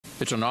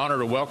It's an honor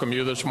to welcome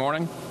you this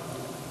morning.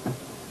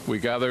 We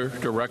gather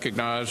to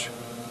recognize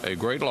a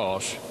great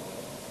loss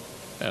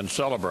and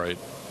celebrate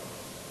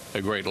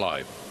a great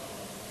life.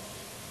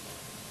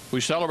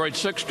 We celebrate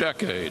 6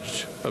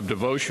 decades of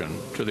devotion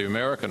to the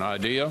American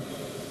idea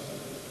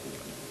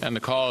and the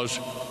cause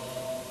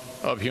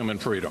of human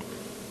freedom.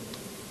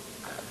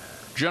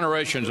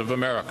 Generations of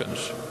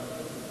Americans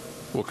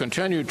will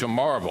continue to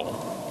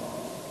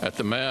marvel at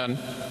the man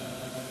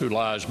who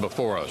lies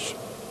before us.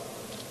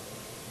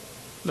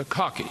 The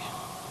cocky,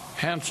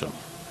 handsome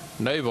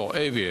naval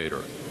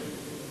aviator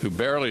who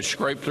barely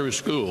scraped through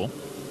school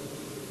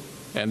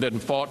and then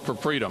fought for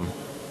freedom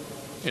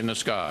in the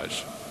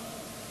skies,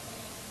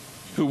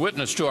 who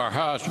witnessed to our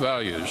highest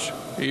values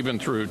even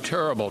through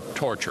terrible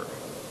torture,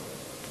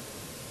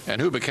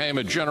 and who became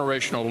a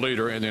generational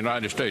leader in the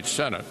United States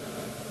Senate,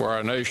 where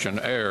our nation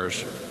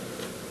airs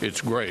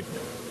its great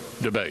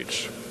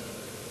debates.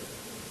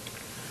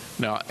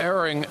 Now,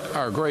 airing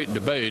our great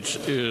debates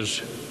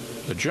is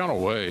a gentle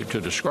way to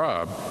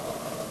describe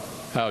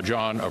how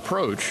John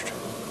approached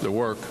the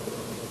work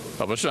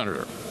of a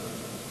senator.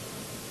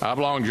 I've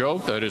long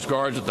joked that his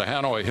guards at the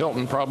Hanoi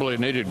Hilton probably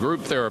needed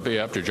group therapy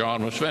after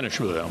John was finished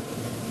with them.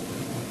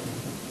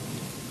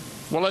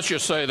 Well, let's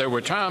just say there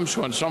were times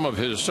when some of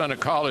his Senate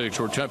colleagues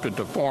were tempted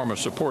to form a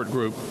support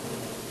group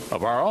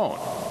of our own.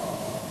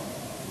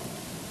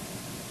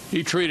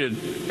 He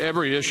treated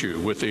every issue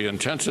with the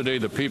intensity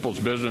the people's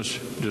business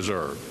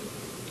deserved.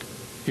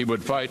 He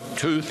would fight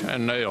tooth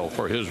and nail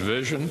for his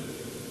vision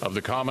of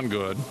the common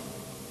good.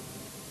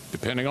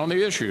 Depending on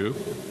the issue,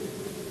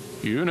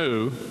 you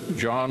knew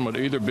John would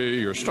either be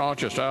your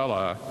staunchest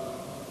ally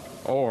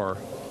or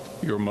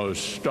your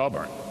most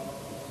stubborn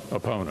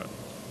opponent.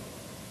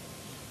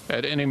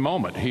 At any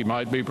moment, he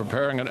might be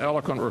preparing an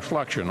eloquent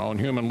reflection on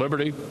human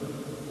liberty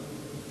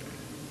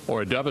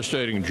or a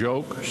devastating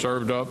joke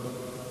served up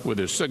with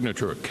his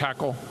signature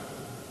cackle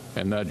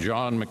and that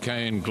John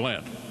McCain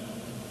glint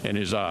in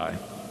his eye.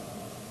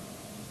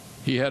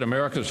 He had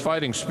America's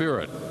fighting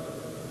spirit,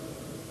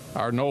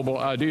 our noble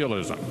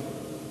idealism,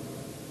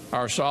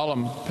 our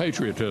solemn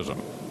patriotism,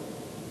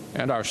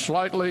 and our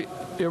slightly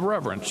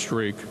irreverent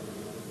streak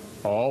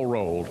all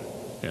rolled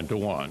into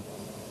one.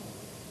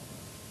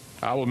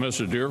 I will miss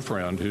a dear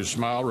friend whose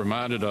smile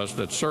reminded us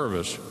that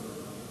service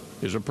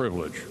is a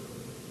privilege,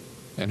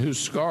 and whose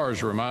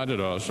scars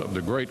reminded us of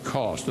the great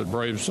cost that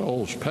brave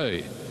souls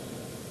pay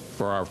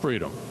for our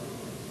freedom.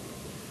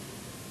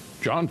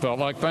 John felt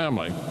like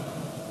family,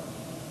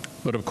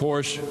 but of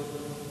course,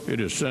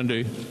 it is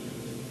Cindy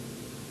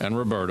and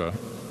Roberta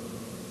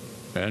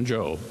and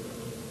Joe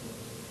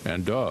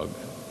and Doug,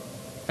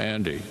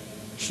 Andy,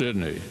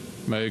 Sydney,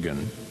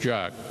 Megan,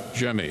 Jack,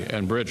 Jimmy,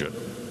 and Bridget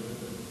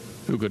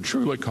who could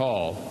truly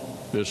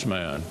call this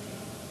man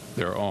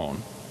their own.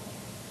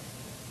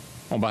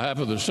 On behalf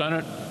of the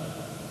Senate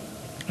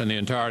and the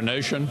entire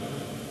nation,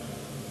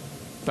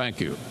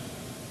 thank you.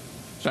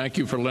 Thank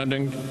you for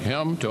lending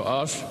him to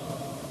us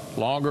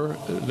longer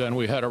than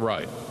we had a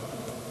right.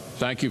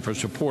 Thank you for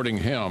supporting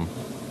him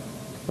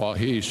while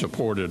he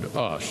supported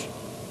us.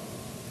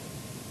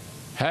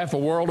 Half a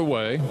world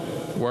away,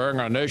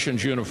 wearing our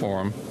nation's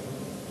uniform,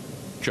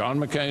 John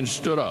McCain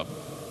stood up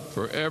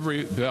for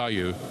every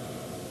value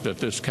that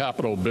this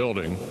Capitol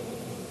building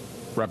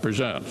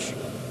represents.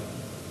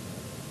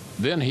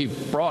 Then he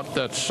brought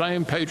that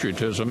same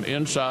patriotism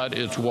inside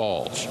its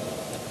walls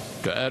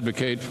to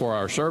advocate for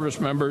our service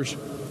members,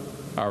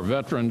 our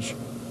veterans,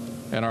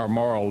 and our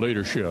moral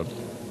leadership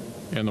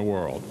in the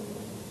world.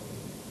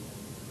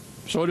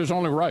 So it is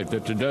only right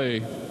that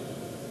today,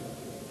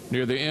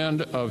 near the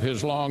end of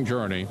his long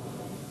journey,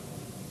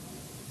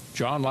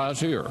 John lies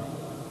here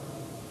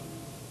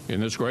in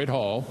this great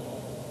hall,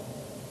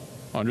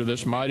 under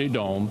this mighty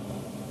dome,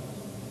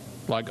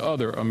 like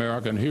other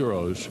American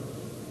heroes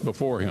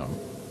before him.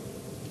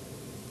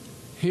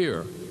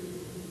 Here,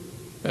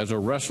 as a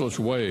restless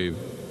wave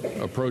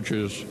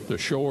approaches the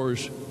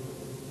shores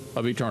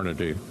of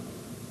eternity,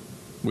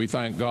 we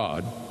thank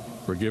God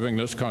for giving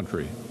this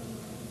country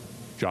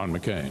John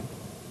McCain.